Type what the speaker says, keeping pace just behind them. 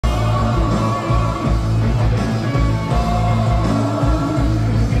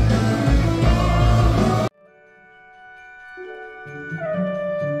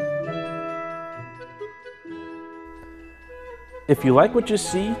If you like what you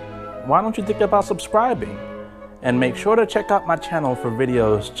see, why don't you think about subscribing? And make sure to check out my channel for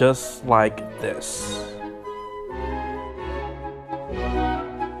videos just like this.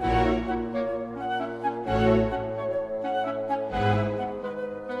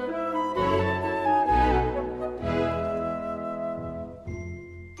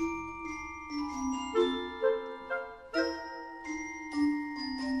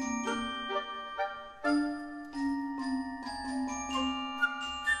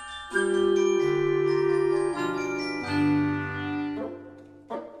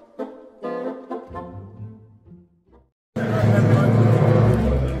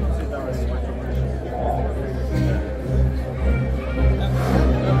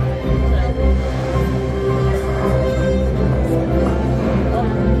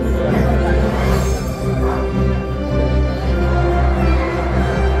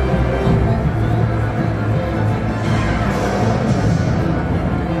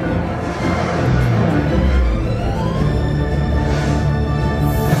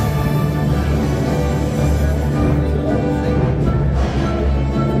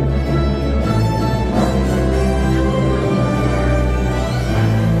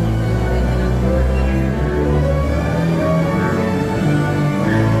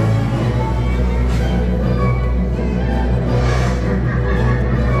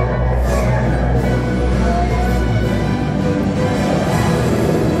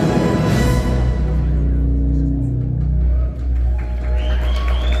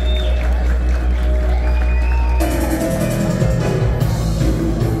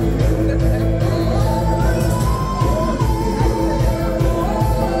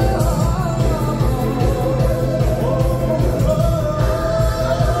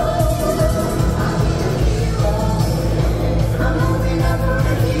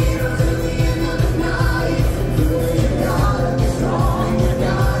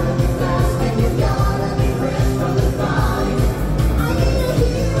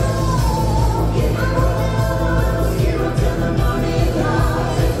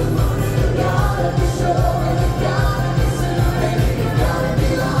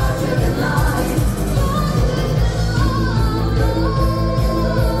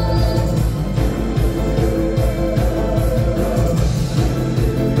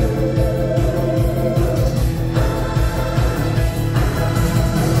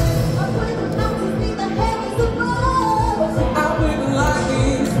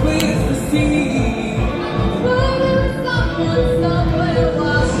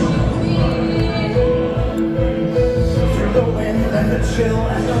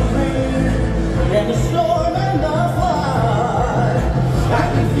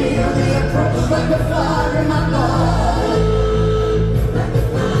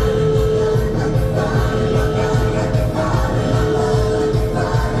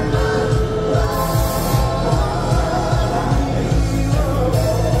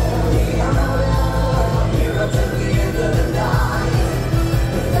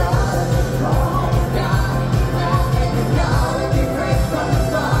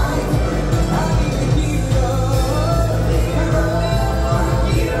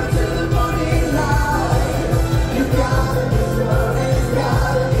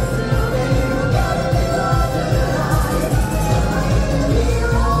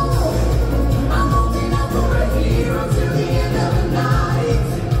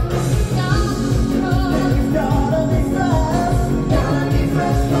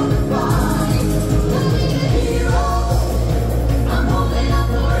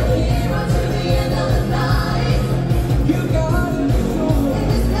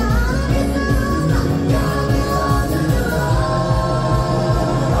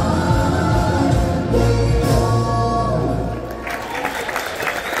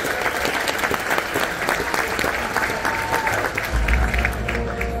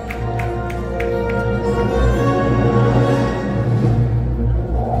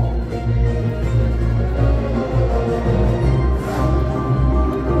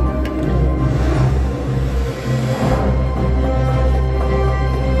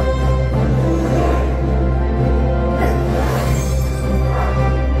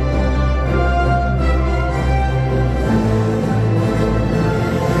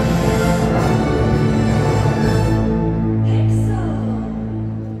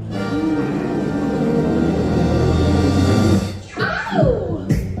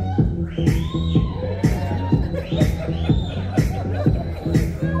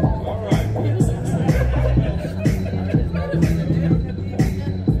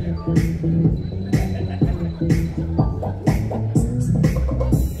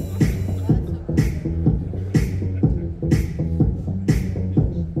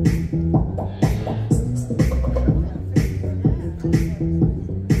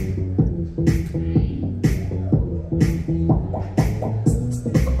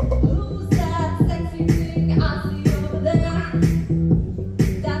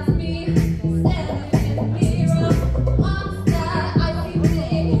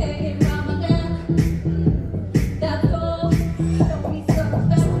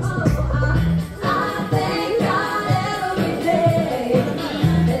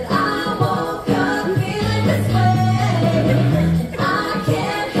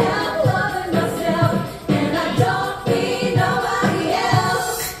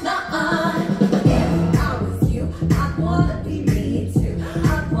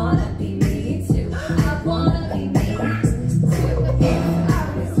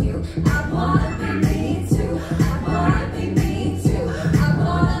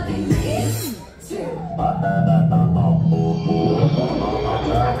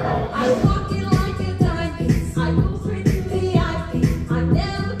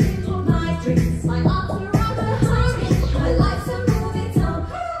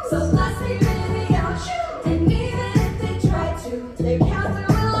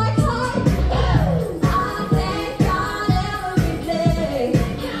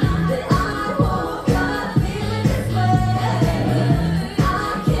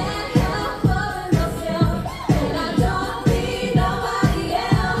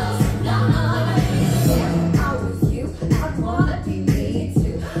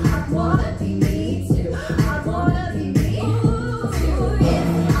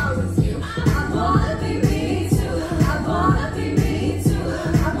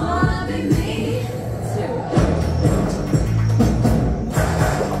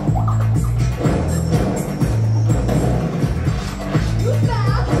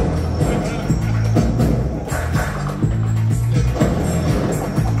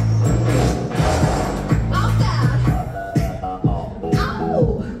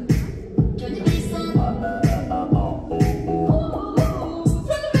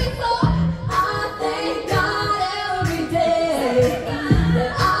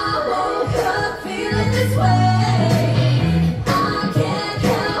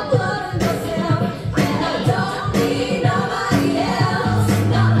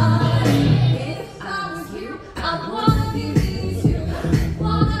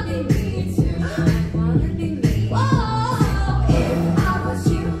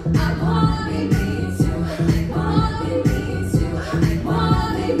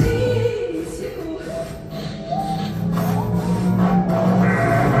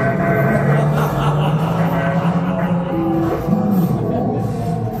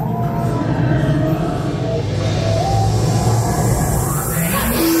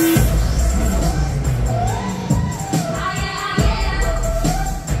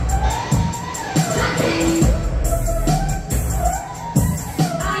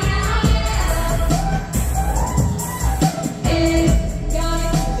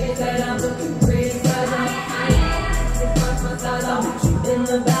 in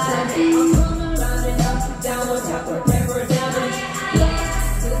the body. I'm coming round and up, down on top, forever damage.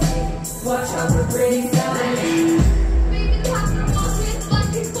 Watch out for pretty savage. Baby, the house are walking, like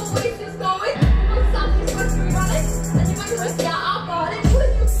people waste going. Don't stop, you're supposed to be running. And you might risk your eye on it. When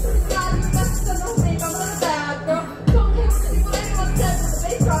you pretty bad, you got to know me, I'm not a bad girl. Don't care what anyone says, when the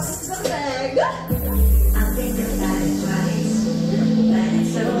bass drop, this is a bag. I think about it twice, but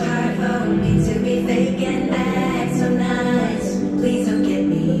it's so hard for me to be fake and act so nice. Please don't get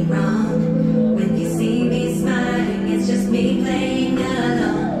me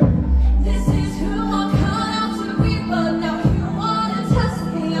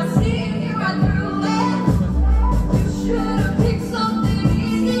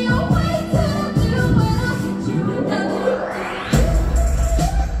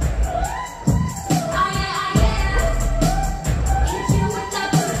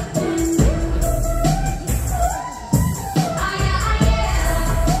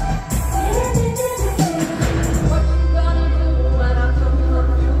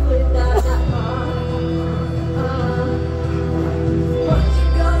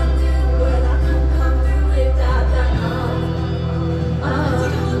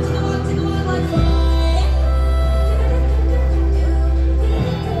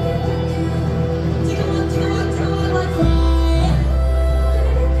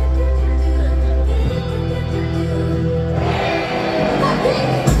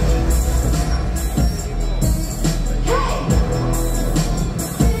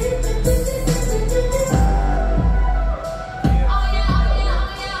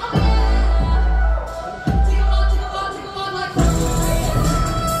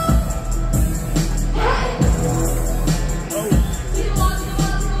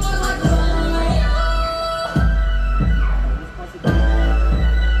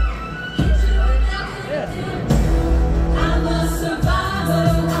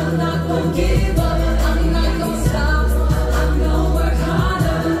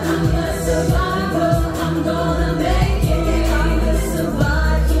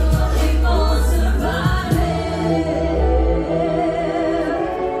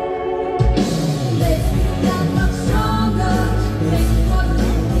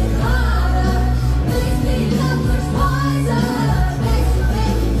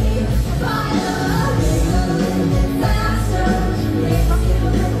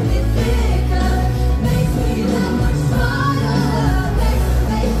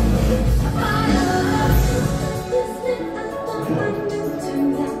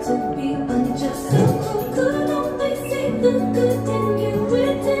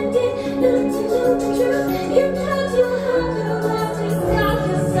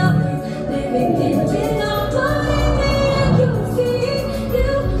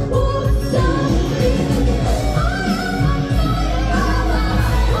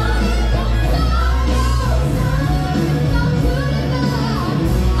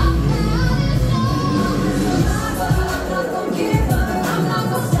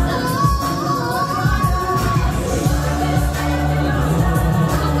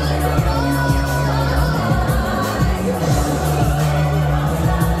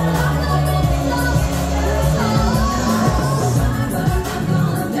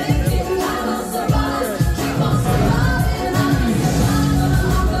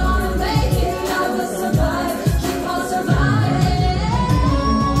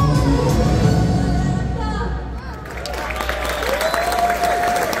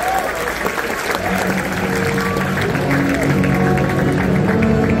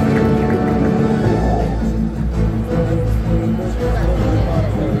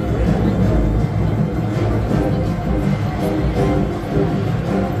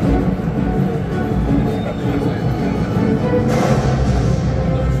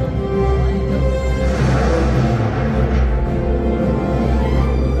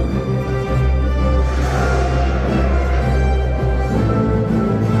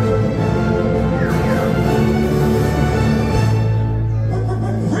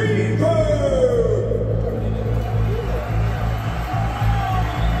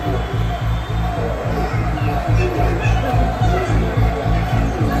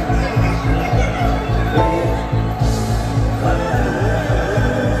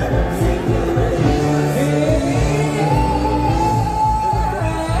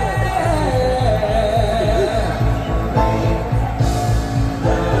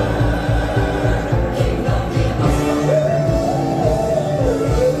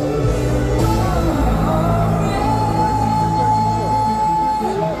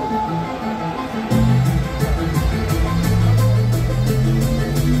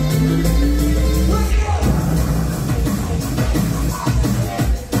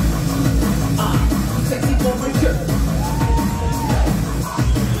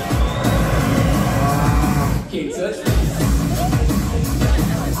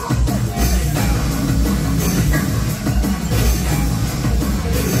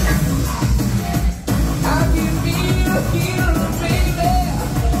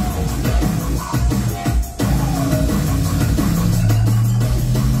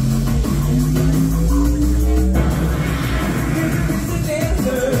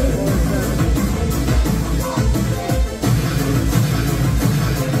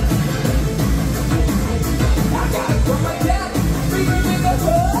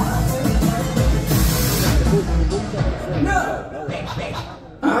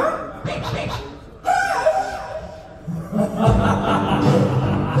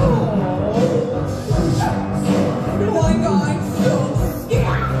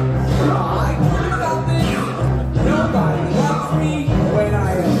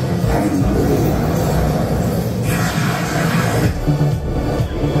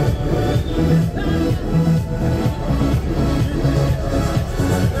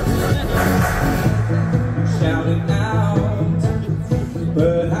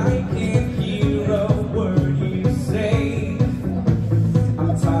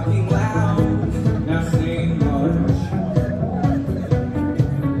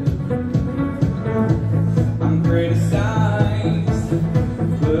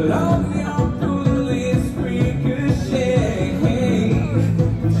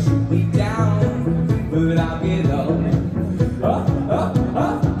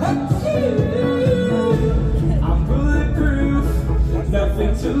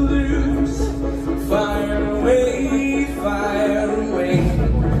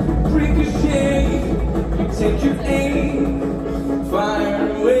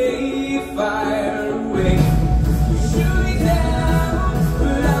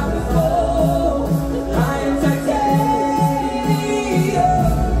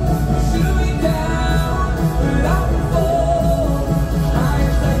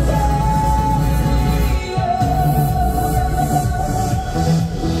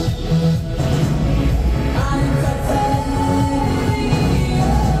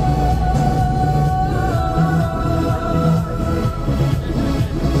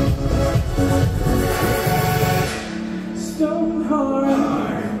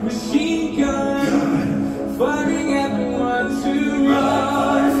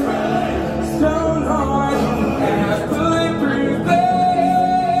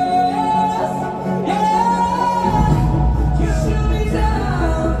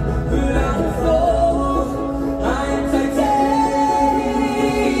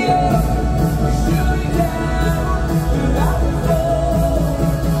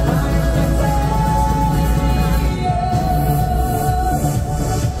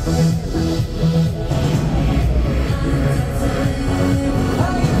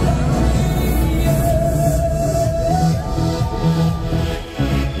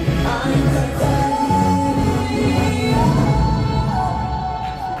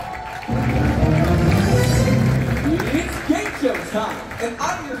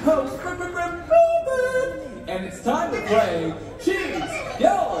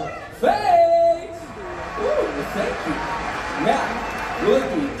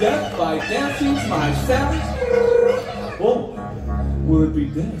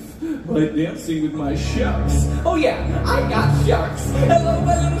Dancing with my sharks. Oh yeah, I got sharks. Hello,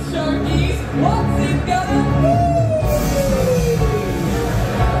 my little sharkies. What's it gonna be?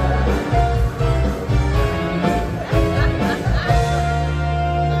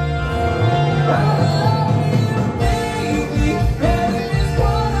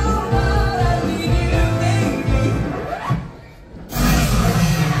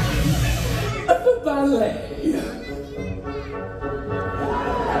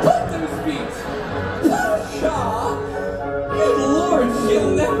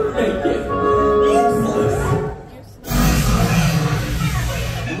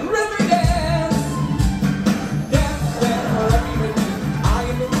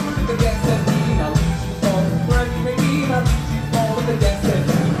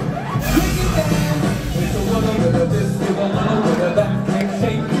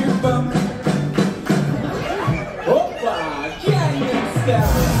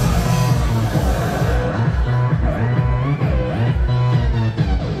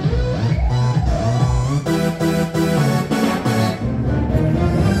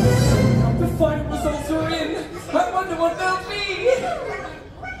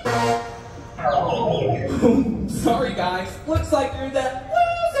 Sorry guys, looks like you're the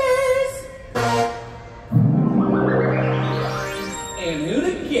losers! And who'd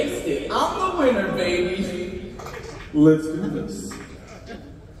have guessed it? I'm the winner, baby! Let's do this.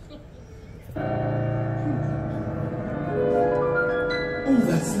 Oh,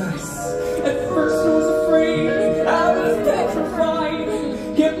 that's nice. At first I was afraid, I was petrified.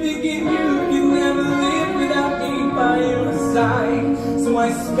 Kept thinking you could never live without me by your side. So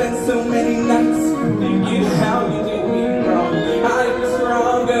I spent so many nights thinking how you did me wrong. I was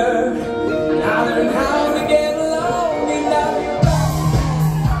stronger, and I learned how to get along. And now you're back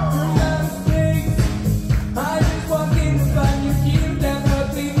from outer space. I just walked in to find you here, that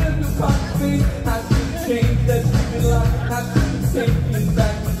ugly little pop face. I should change that stupid lock. I should take it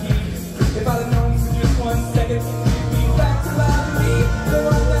back the key. If I'd have known for just 1 second, you'd be back to life me.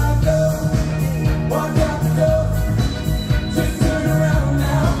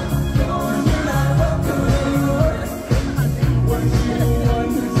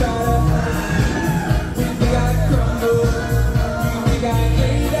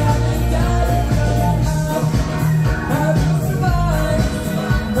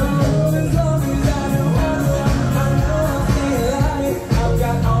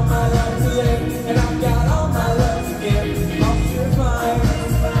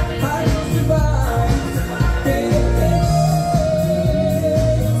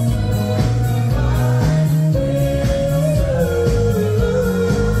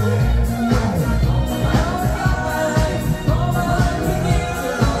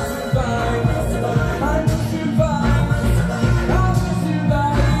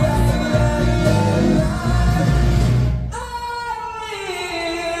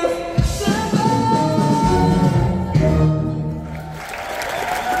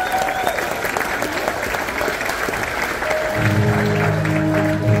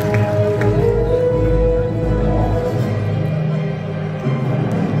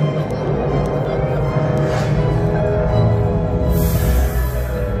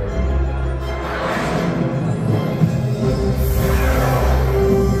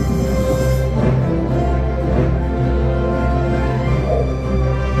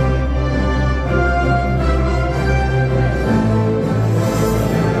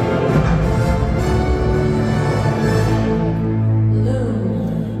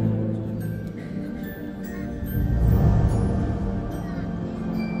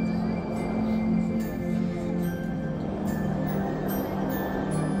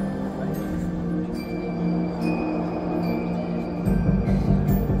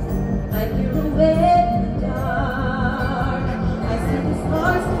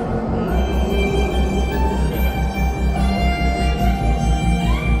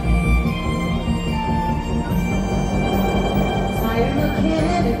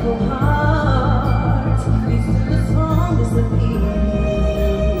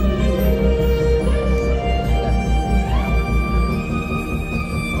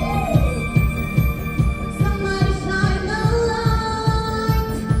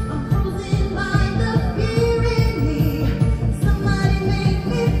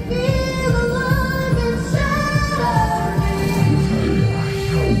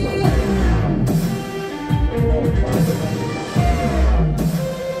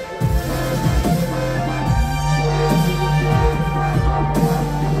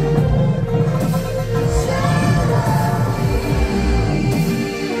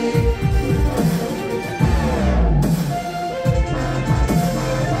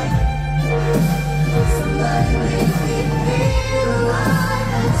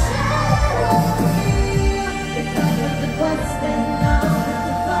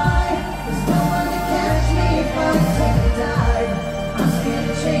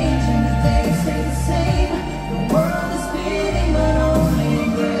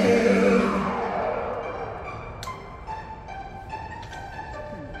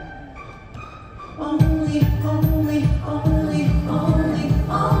 only, only, only, only,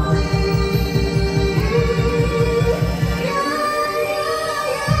 only.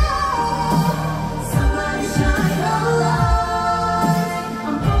 Somebody shine a light.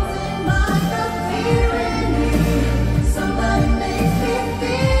 I'm holding my breath here in me. Somebody make me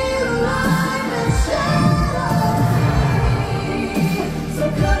feel alive and shadow me. So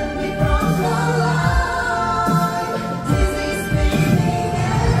cut me from the line, dizzy, spinning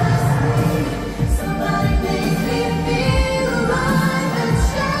endlessly. Somebody make me feel alive and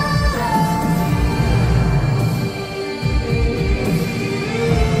shadow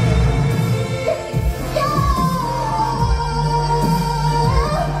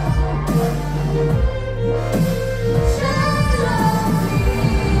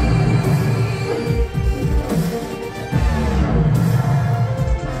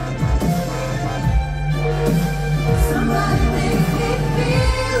Somebody make me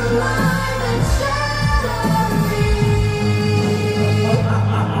feel alive and shadow me.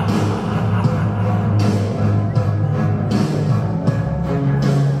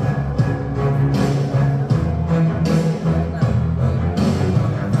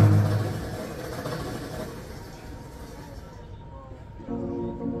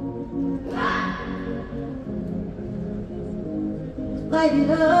 Light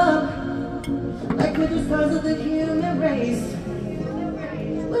it up like we're the stars of the human race.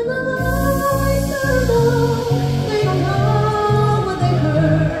 When the lights are low, they don't know what they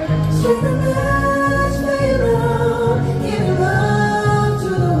heard. Strike the match, lay it low, give love to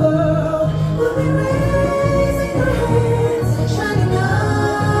the world. We'll be raising our hands, shining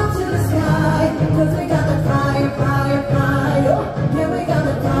up to the sky. 'Cause we got the fire, fire, fire. Yeah, we got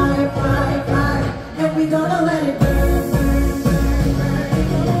the fire, fire, fire. And we gonna let it burn, burn,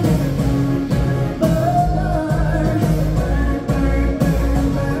 burn, burn.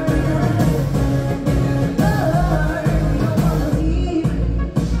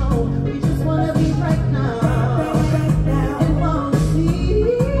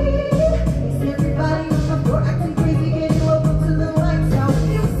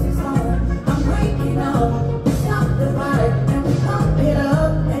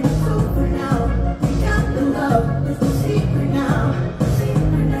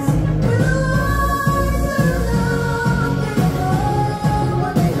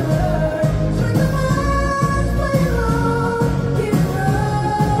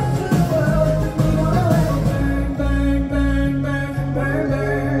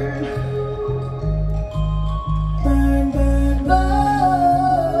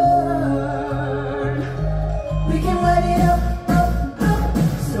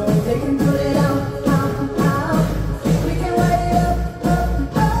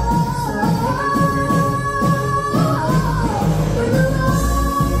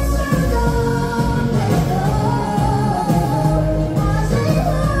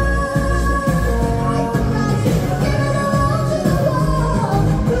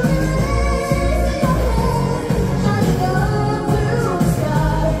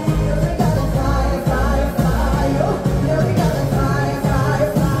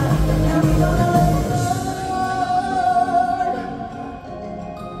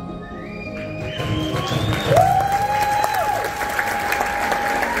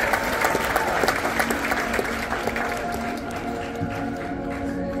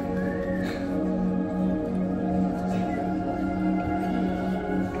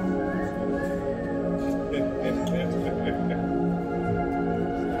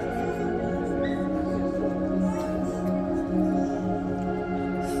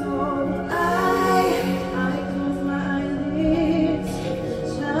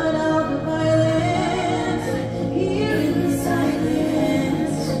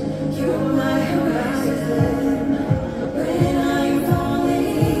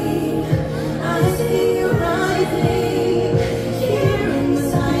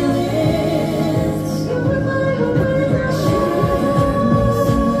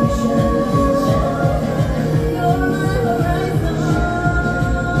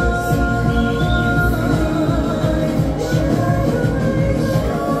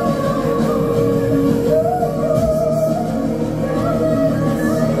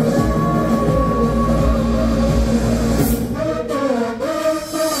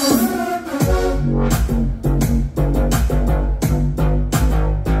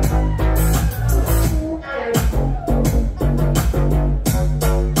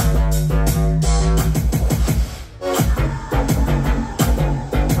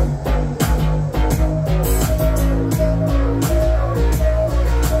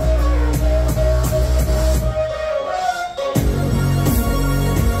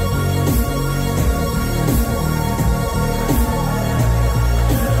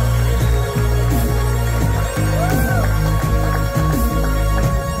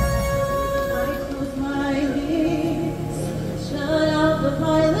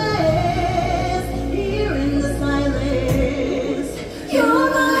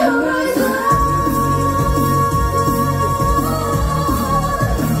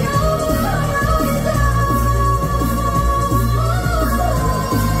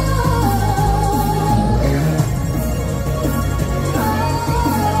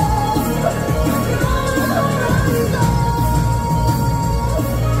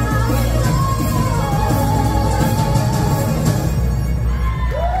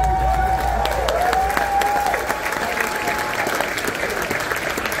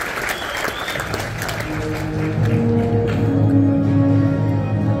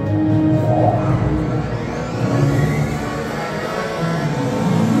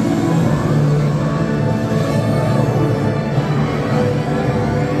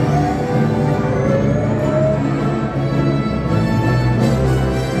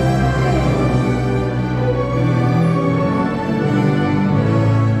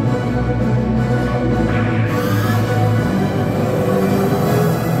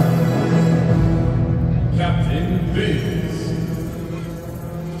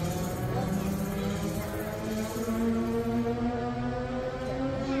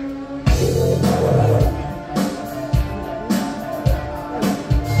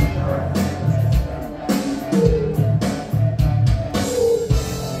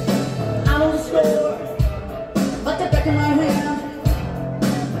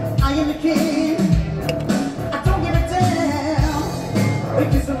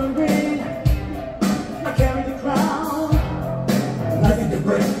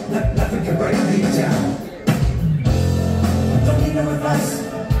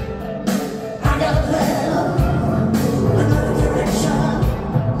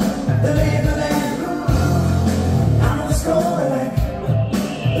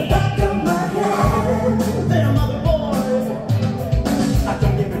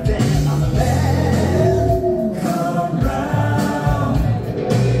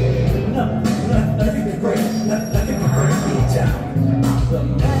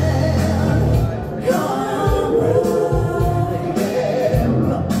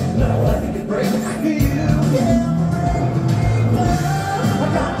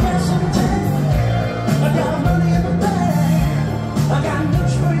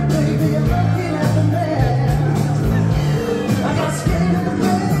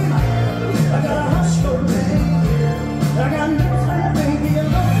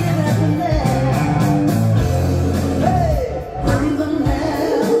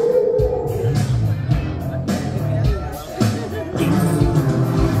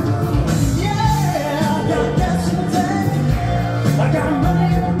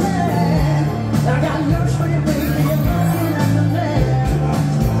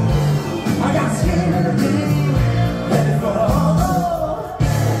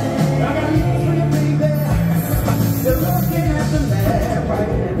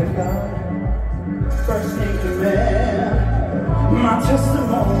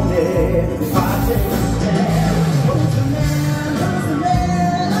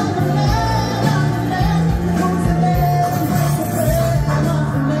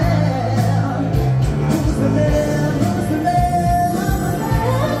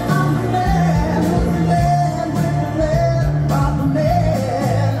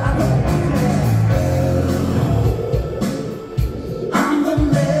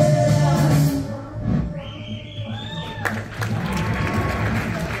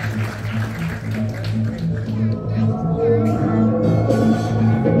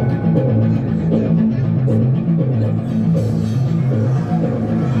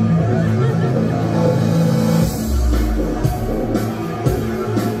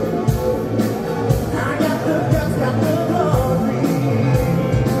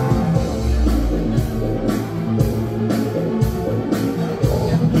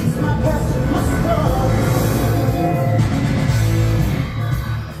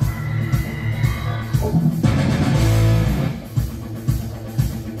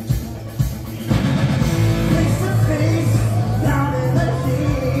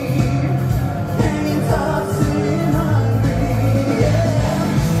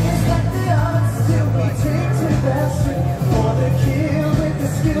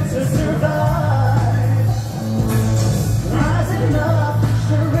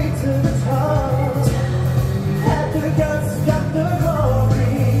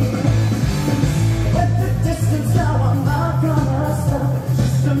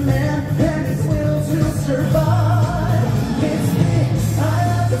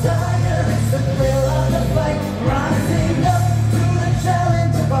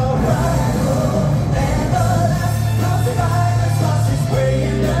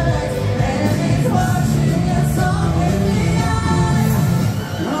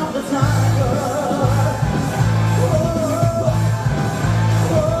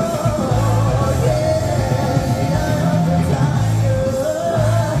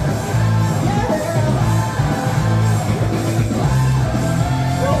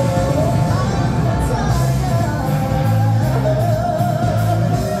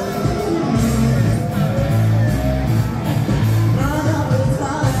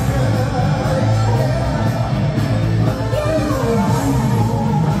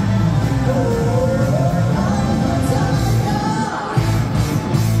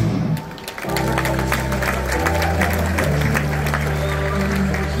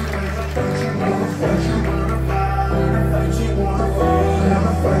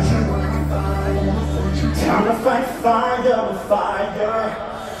 Time to fight fire with fire.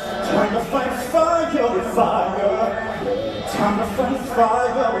 Time to fight fire with fire. Time to fight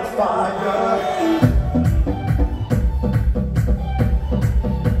fire with fire.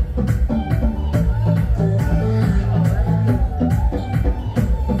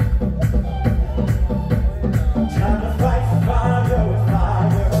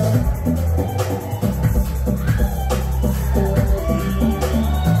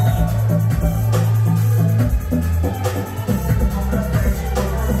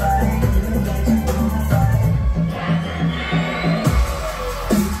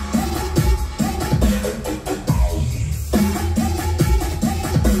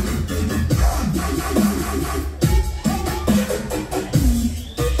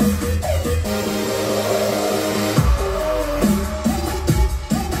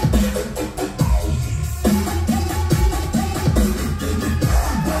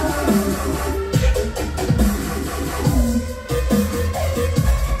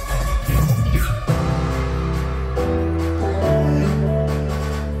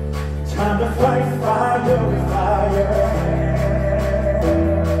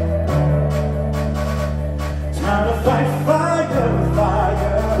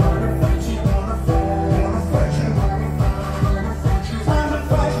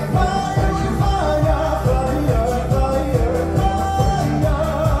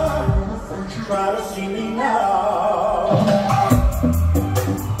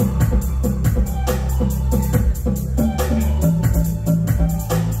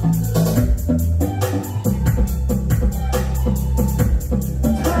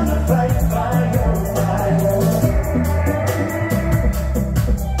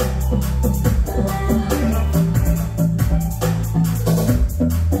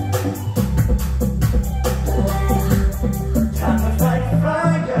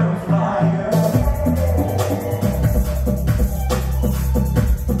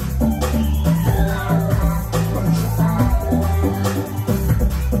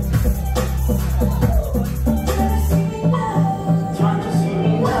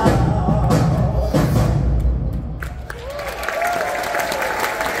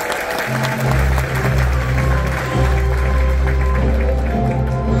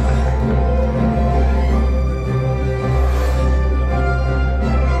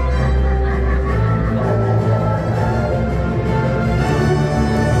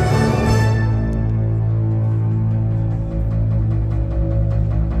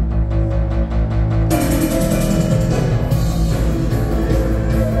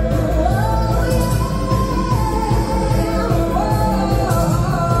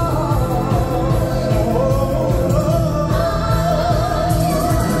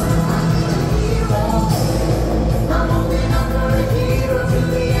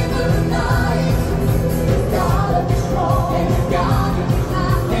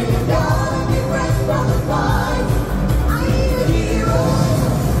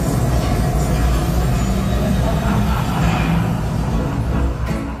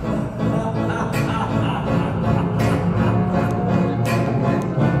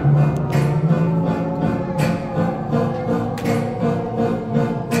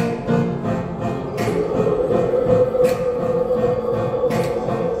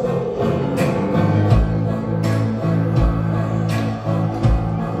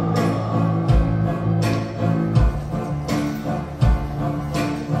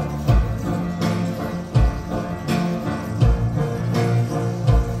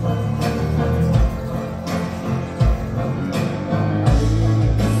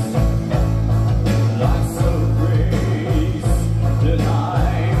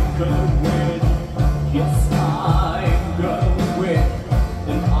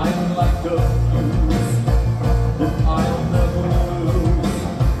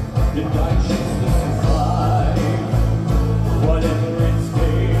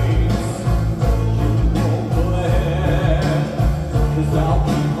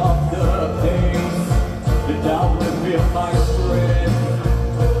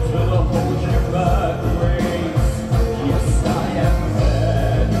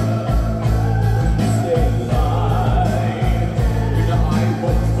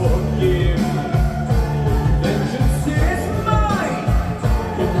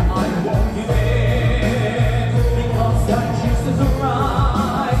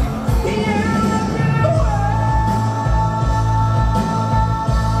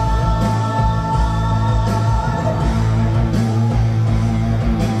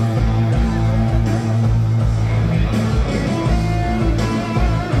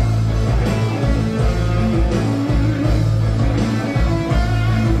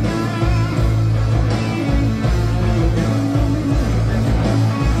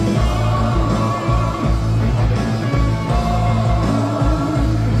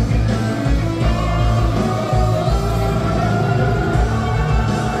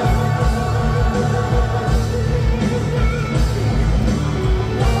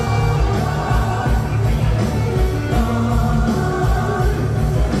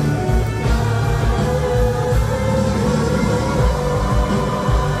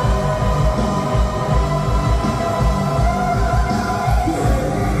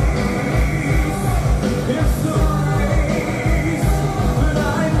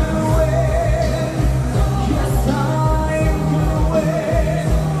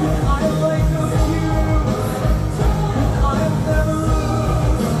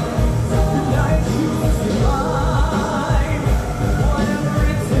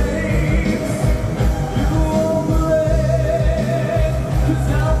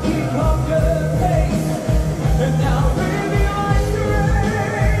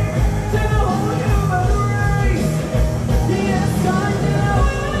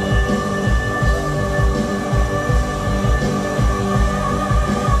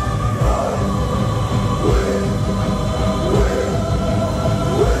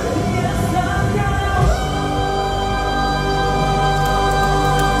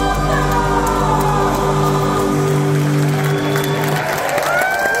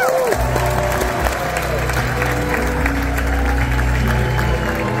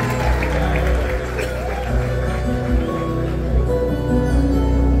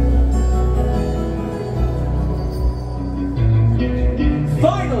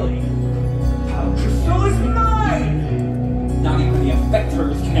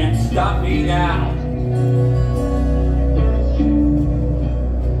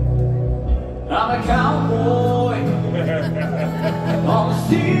 a cowboy on a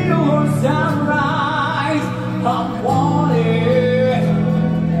steel horse I ride. I'm wanted.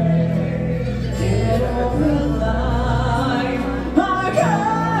 Dead or alive. I'm a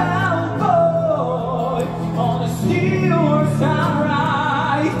cowboy on a steel horse I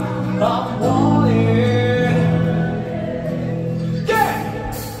ride. I'm wanted. Yeah,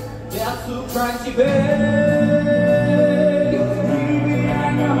 that's the price you pay.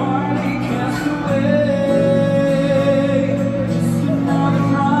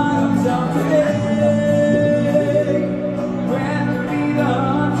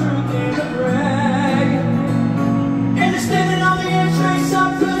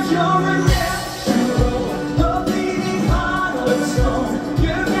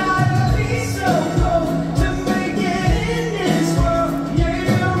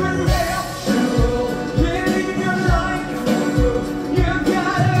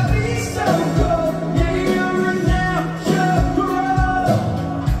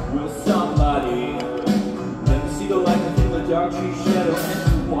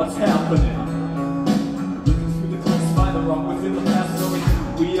 What's happening? Looking through the close, find the wrong within the past, knowing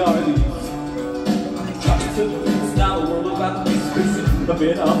who we are these. Talking to the things now, the world about to be facing a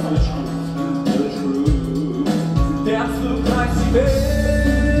bit of the truth. That's the price you pay.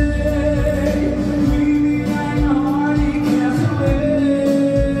 Leaving like a hardy castaway,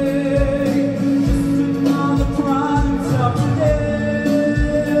 just sitting on the products of today.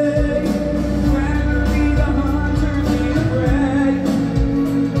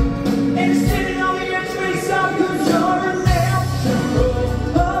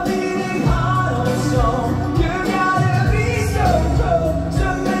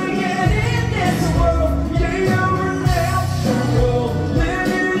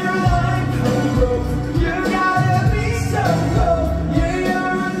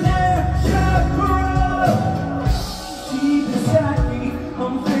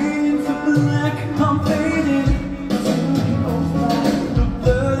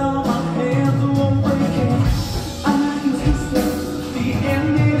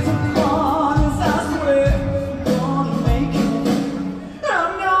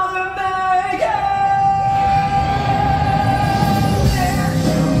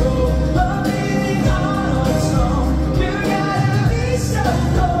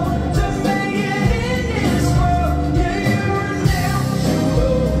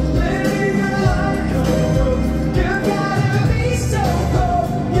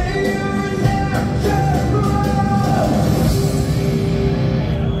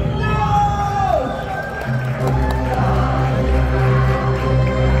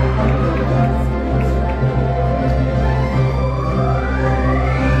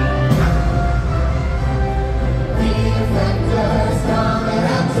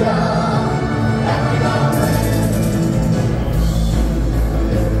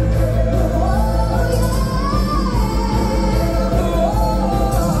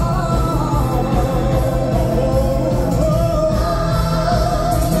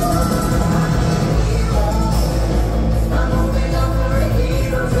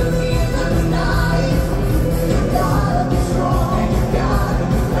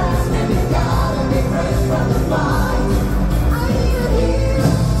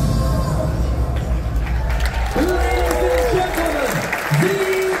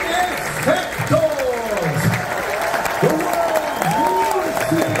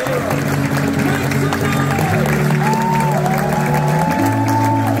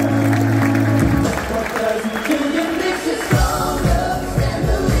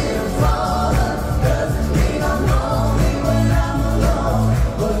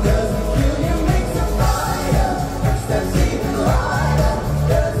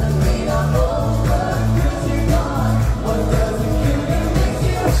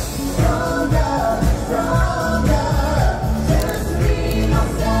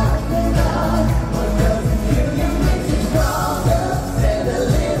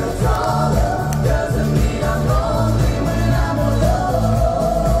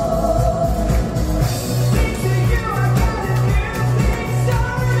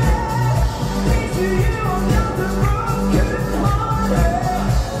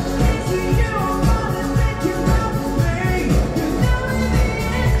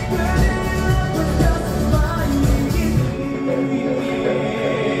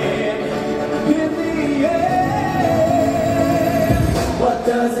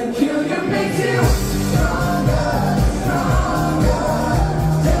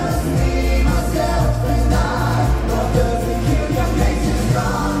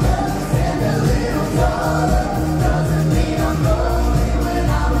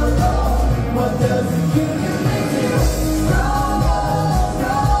 What does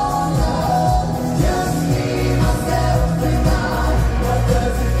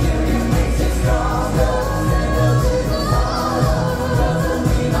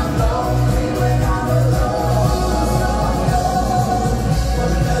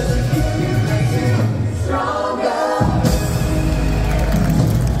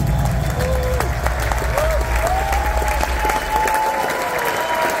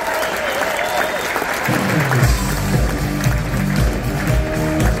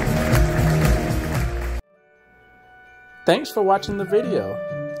Thanks for watching the video.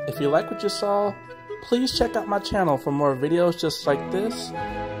 If you like what you saw, please check out my channel for more videos just like this.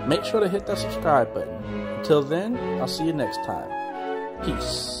 Make sure to hit that subscribe button. Until then, I'll see you next time.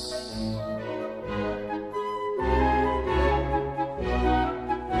 Peace.